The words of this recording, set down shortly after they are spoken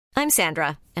I'm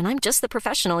Sandra, and I'm just the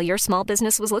professional your small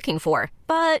business was looking for.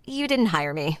 But you didn't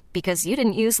hire me because you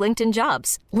didn't use LinkedIn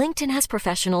Jobs. LinkedIn has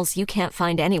professionals you can't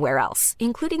find anywhere else,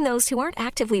 including those who aren't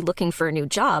actively looking for a new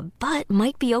job, but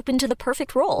might be open to the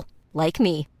perfect role, like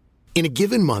me. In a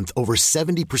given month, over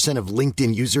 70% of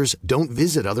LinkedIn users don't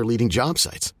visit other leading job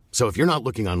sites. So if you're not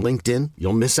looking on LinkedIn,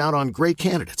 you'll miss out on great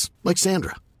candidates like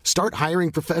Sandra. Start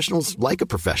hiring professionals like a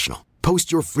professional.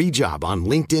 Post your free job on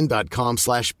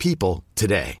linkedin.com/people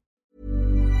today.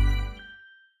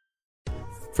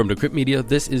 From Decrypt Media,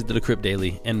 this is the Decrypt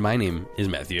Daily, and my name is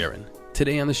Matthew Aaron.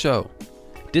 Today on the show,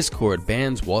 Discord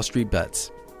bans Wall Street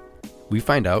bets. We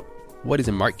find out what is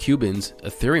in Mark Cuban's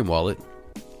Ethereum wallet,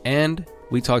 and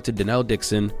we talk to Danelle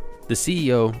Dixon, the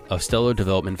CEO of Stellar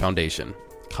Development Foundation,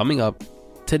 coming up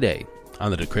today on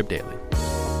the Decrypt Daily.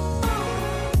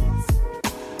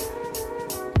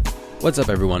 What's up,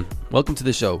 everyone? Welcome to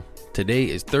the show. Today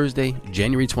is Thursday,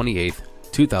 January 28th,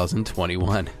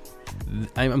 2021.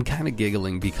 I'm kind of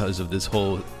giggling because of this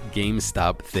whole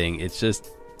GameStop thing. It's just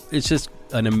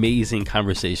an amazing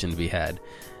conversation to be had.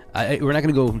 We're not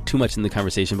going to go too much in the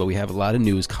conversation, but we have a lot of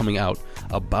news coming out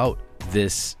about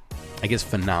this, this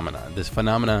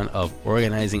phenomenon of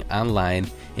organizing online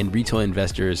and retail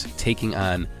investors taking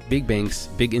on big banks,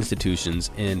 big institutions,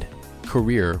 and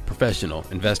career professional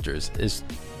investors.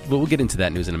 We'll get into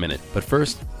that news in a minute. But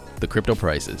first, the crypto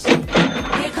prices.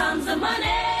 Here comes the money.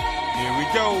 Here we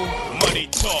go. Money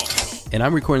talk. And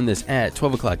I'm recording this at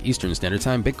 12 o'clock Eastern Standard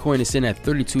Time. Bitcoin is sitting at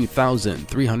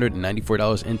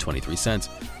 $32,394.23,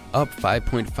 up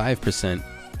 5.5%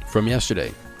 from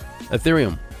yesterday.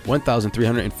 Ethereum,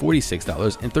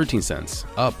 $1,346.13,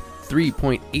 up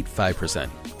 3.85%.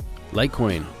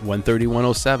 Litecoin,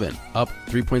 $131.07, up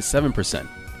 3.7%.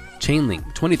 Chainlink,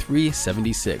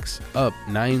 $23.76, up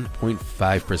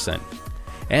 9.5%.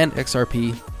 And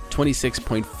XRP,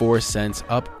 26.4 cents,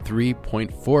 up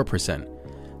 3.4%.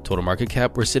 Total market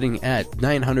cap, we're sitting at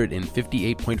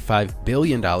 $958.5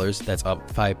 billion. That's up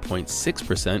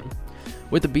 5.6%,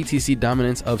 with a BTC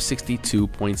dominance of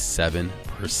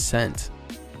 62.7%.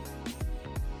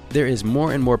 There is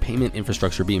more and more payment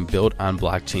infrastructure being built on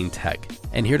blockchain tech.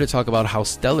 And here to talk about how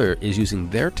Stellar is using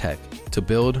their tech to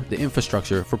build the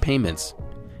infrastructure for payments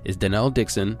is Danelle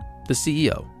Dixon, the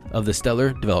CEO of the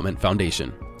Stellar Development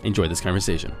Foundation. Enjoy this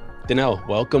conversation. Danelle,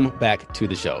 welcome back to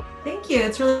the show. Thank you.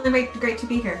 It's really great to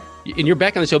be here. And you're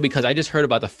back on the show because I just heard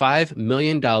about the $5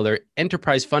 million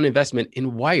enterprise fund investment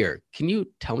in Wyre. Can you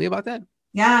tell me about that?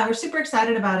 Yeah, we're super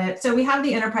excited about it. So we have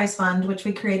the enterprise fund, which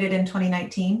we created in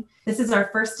 2019. This is our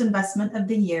first investment of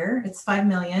the year. It's $5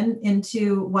 million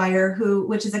into Wyre,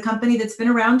 which is a company that's been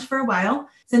around for a while.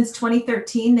 Since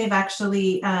 2013, they've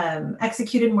actually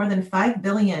executed more than $5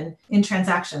 billion in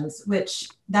transactions, which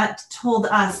that told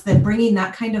us that bringing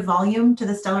that kind of volume to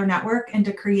the Stellar network and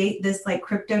to create this like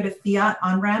crypto to fiat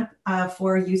on-ramp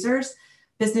for users,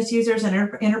 business users and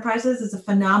enterprises is a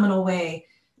phenomenal way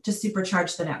to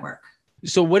supercharge the network.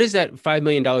 So what is that $5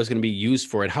 million going to be used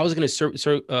for? And how is it going to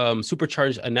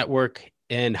supercharge a network?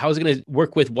 And how is it going to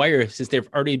work with Wyre since they've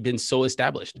already been so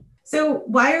established? So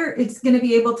Wyre is going to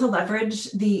be able to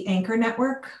leverage the Anchor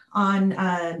network on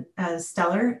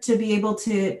Stellar to be able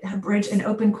to bridge and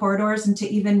open corridors and to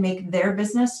even make their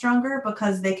business stronger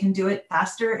because they can do it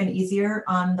faster and easier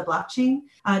on the blockchain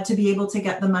to be able to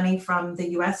get the money from the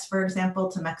US, for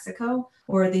example, to Mexico,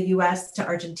 or the US to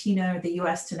Argentina, or the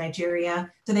US to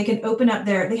Nigeria. So they can open up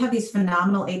they have these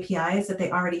phenomenal APIs that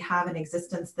they already have in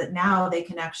existence that now they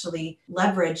can actually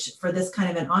leverage for this kind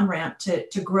of an on-ramp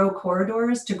to grow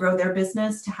corridors, to grow their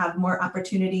business, to have more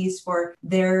opportunities for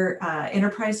their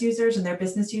enterprise users and their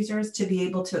business users to be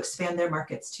able to expand their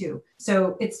markets too.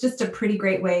 So it's just a pretty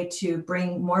great way to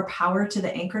bring more power to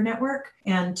the Anchor network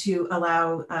and to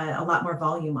allow a lot more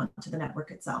volume onto the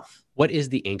network itself. What is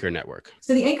the Anchor network?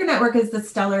 So the Anchor network is the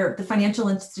financial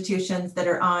institutions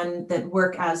that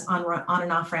work as on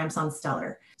and off ramps on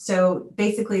Stellar. So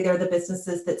basically, they're the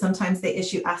businesses that sometimes they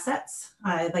issue assets,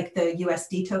 like the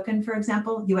USD token, for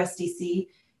example. USDC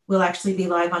will actually be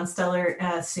live on Stellar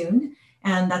soon.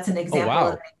 And that's an example.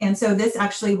 Oh, wow. And so this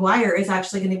actually, Wyre is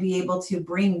actually going to be able to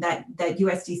bring that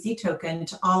USDC token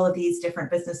to all of these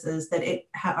different businesses that it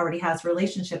already has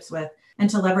relationships with, and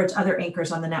to leverage other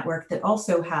anchors on the network that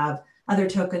also have other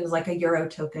tokens like a Euro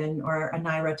token or a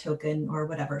Naira token or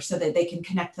whatever, so that they can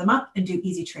connect them up and do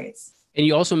easy trades. And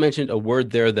you also mentioned a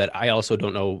word there that I also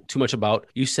don't know too much about.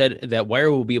 You said that Wyre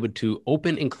will be able to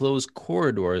open and close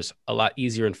corridors a lot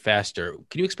easier and faster.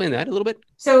 Can you explain that a little bit?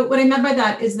 So what I meant by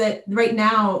that is that right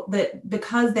now, that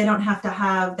because they don't have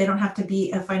to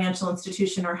be a financial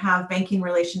institution or have banking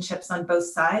relationships on both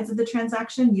sides of the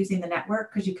transaction using the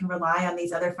network, because you can rely on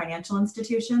these other financial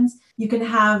institutions, you can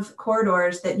have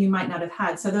corridors that you might not have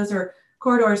had. So those are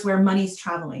corridors where money's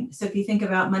traveling. So if you think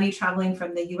about money traveling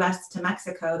from the US to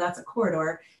Mexico, that's a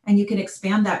corridor. And you can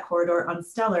expand that corridor on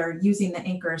Stellar using the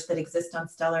anchors that exist on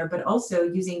Stellar, but also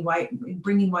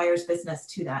bringing Wyre's business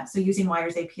to that. So using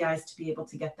Wyre's APIs to be able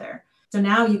to get there. So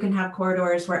now you can have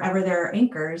corridors wherever there are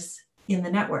anchors in the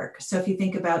network. So if you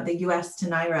think about the US to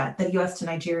Naira, the US to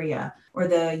Nigeria, or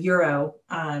the Euro,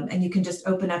 and you can just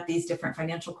open up these different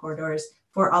financial corridors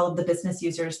for all of the business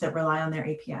users that rely on their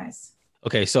APIs.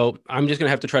 Okay, so I'm just going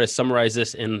to have to try to summarize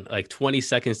this in like 20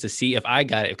 seconds to see if I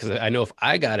got it, because I know if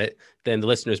I got it, then the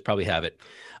listeners probably have it.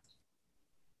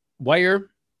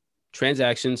 Wyre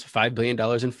transactions, $5 billion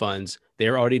in funds.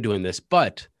 They're already doing this,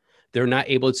 but they're not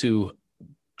able to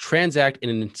transact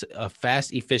in a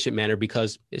fast, efficient manner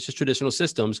because it's just traditional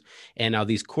systems. And now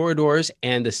these corridors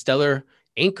and the Stellar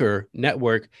Anchor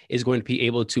network is going to be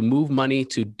able to move money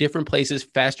to different places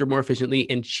faster, more efficiently,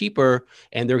 and cheaper.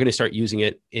 And they're going to start using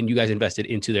it. And you guys invested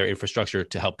into their infrastructure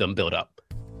to help them build up.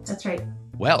 That's right.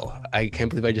 Well, I can't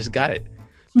believe I just got it.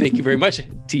 Thank you very much,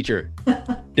 teacher.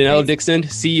 Danilo Dixon,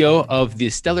 CEO of the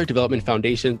Stellar Development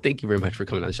Foundation. Thank you very much for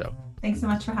coming on the show. Thanks so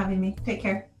much for having me. Take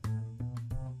care.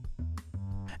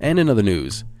 And in other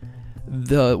news,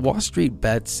 the Wall Street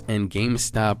bets and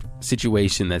GameStop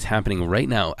situation that's happening right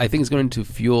now, I think is going to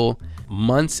fuel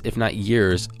months, if not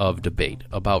years, of debate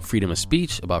about freedom of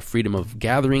speech, about freedom of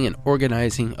gathering and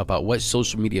organizing, about what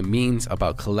social media means,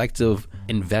 about collective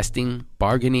investing,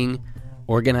 bargaining,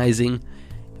 organizing.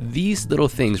 These little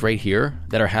things right here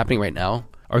that are happening right now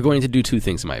are going to do two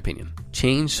things, in my opinion.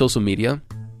 Change social media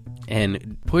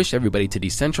and push everybody to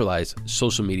decentralize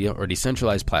social media or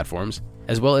decentralized platforms,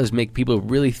 as well as make people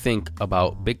really think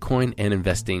about Bitcoin and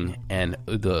investing and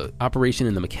the operation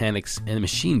and the mechanics and the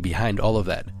machine behind all of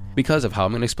that, because of how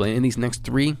I'm going to explain in these next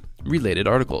three related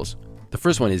articles. The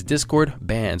first one is Discord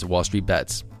bans Wall Street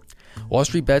Bets. Wall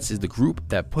Street Bets is the group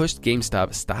that pushed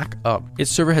GameStop stock up.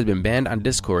 Its server has been banned on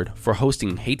Discord for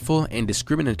hosting hateful and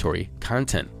discriminatory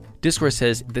content. Discord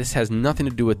says this has nothing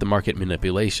to do with the market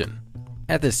manipulation.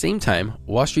 At the same time,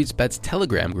 Wall Street Bets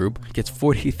Telegram group gets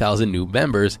 40,000 new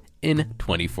members in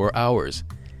 24 hours.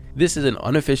 This is an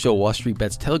unofficial Wall Street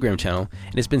Bets Telegram channel,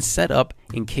 and it's been set up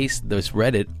in case those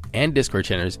Reddit and Discord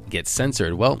channels get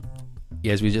censored. Well,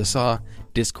 as we just saw,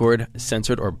 Discord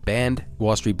censored or banned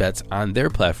Wall Street Bets on their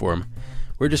platform.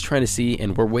 We're just trying to see,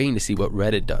 and we're waiting to see what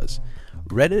Reddit does.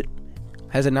 Reddit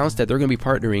has announced that they're going to be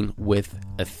partnering with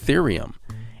Ethereum.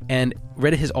 And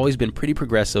Reddit has always been pretty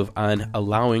progressive on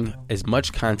allowing as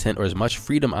much content or as much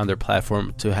freedom on their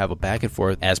platform to have a back and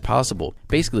forth as possible.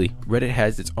 Basically, Reddit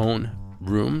has its own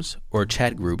rooms or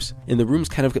chat groups, and the rooms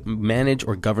kind of manage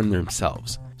or govern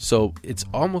themselves. So it's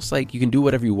almost like you can do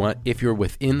whatever you want if you're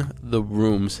within the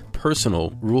room's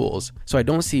personal rules. So I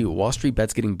don't see Wall Street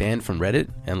Bets getting banned from Reddit,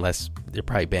 unless they're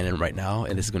probably banning them right now,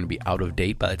 and this is going to be out of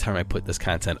date by the time I put this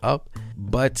content up.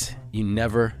 But you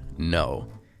never know.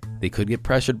 They could get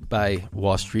pressured by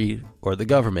Wall Street or the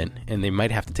government, and they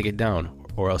might have to take it down,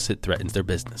 or else it threatens their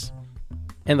business.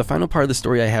 And the final part of the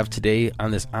story I have today on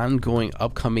this ongoing,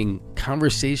 upcoming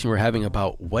conversation we're having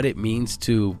about what it means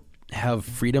to have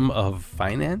freedom of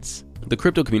finance. The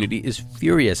crypto community is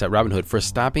furious at Robinhood for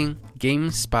stopping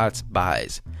GameSpot's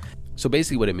buys. So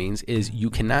basically what it means is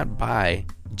you cannot buy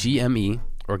GME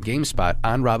or GameSpot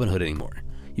on Robinhood anymore.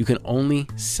 You can only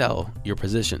sell your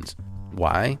positions.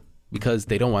 Why? Because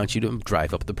they don't want you to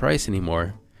drive up the price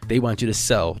anymore. They want you to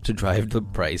sell to drive the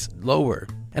price lower.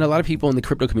 And a lot of people in the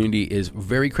crypto community is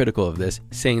very critical of this,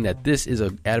 saying that this is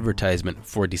an advertisement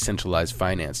for decentralized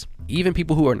finance. Even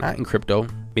people who are not in crypto,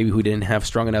 maybe who didn't have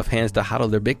strong enough hands to hodl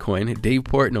their Bitcoin, Dave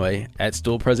Portnoy at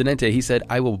Stool Presidente, he said,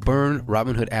 "I will burn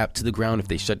Robinhood app to the ground if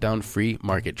they shut down free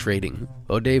market trading."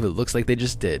 Well, Dave, it looks like they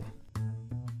just did.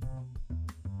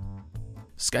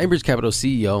 Skybridge Capital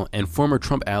CEO and former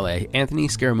Trump ally Anthony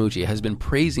Scaramucci has been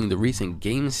praising the recent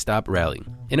GameStop rally.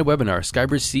 In a webinar,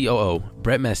 Skybridge COO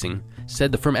Brett Messing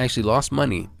said the firm actually lost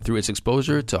money through its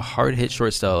exposure to hard-hit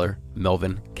short seller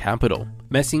Melvin Capital.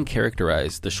 Messing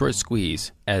characterized the short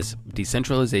squeeze as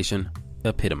decentralization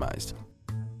epitomized.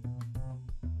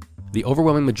 The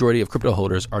overwhelming majority of crypto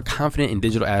holders are confident in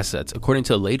digital assets, according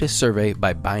to the latest survey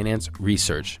by Binance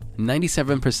Research.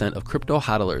 97% of crypto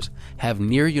hodlers have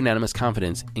near unanimous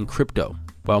confidence in crypto,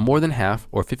 while more than half,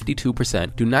 or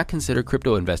 52%, do not consider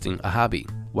crypto investing a hobby,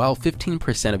 while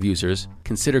 15% of users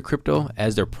consider crypto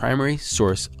as their primary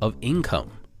source of income.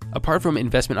 Apart from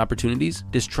investment opportunities,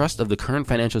 distrust of the current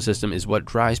financial system is what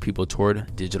drives people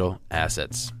toward digital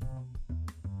assets.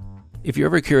 If you're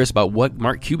ever curious about what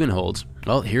Mark Cuban holds,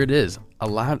 well, here it is. A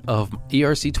lot of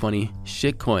ERC20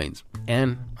 shit coins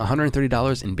and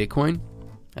 $130 in Bitcoin.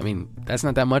 I mean, that's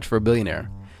not that much for a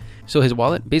billionaire. So his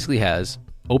wallet basically has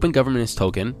Open Governance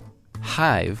Token,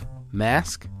 Hive,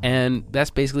 Mask, and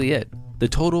that's basically it. The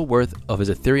total worth of his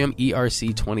Ethereum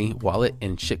ERC20 wallet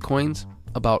and shitcoins,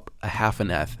 about a half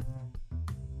an ETH.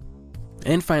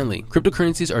 And finally,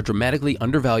 cryptocurrencies are dramatically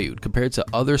undervalued compared to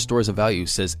other stores of value,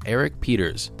 says Eric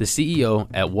Peters, the CEO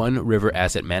at One River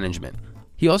Asset Management.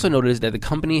 He also noticed that the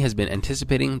company has been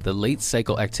anticipating the late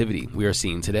cycle activity we are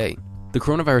seeing today. The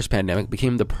coronavirus pandemic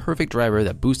became the perfect driver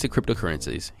that boosted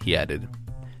cryptocurrencies, he added.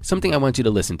 Something I want you to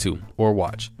listen to or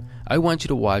watch. I want you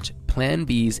to watch Plan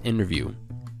B's interview,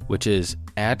 which is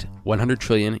at 100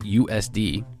 trillion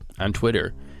USD on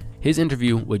Twitter. His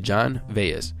interview with John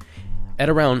Veas. At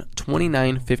around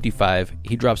 29:55,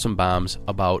 he dropped some bombs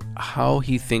about how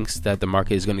he thinks that the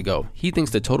market is going to go. He thinks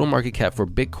the total market cap for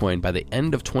Bitcoin by the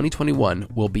end of 2021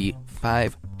 will be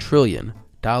 $5 trillion.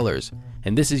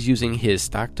 And this is using his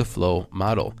stock-to-flow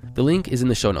model. The link is in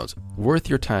the show notes. Worth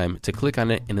your time to click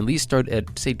on it and at least start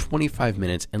at, say, 25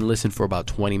 minutes and listen for about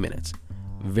 20 minutes.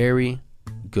 Very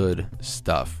good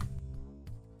stuff.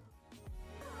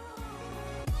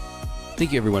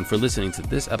 Thank you everyone for listening to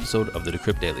this episode of the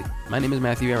Decrypt Daily. My name is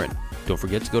Matthew Aaron. Don't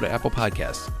forget to go to Apple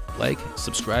Podcasts. Like,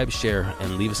 subscribe, share,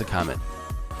 and leave us a comment.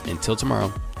 Until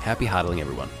tomorrow, happy hodling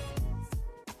everyone.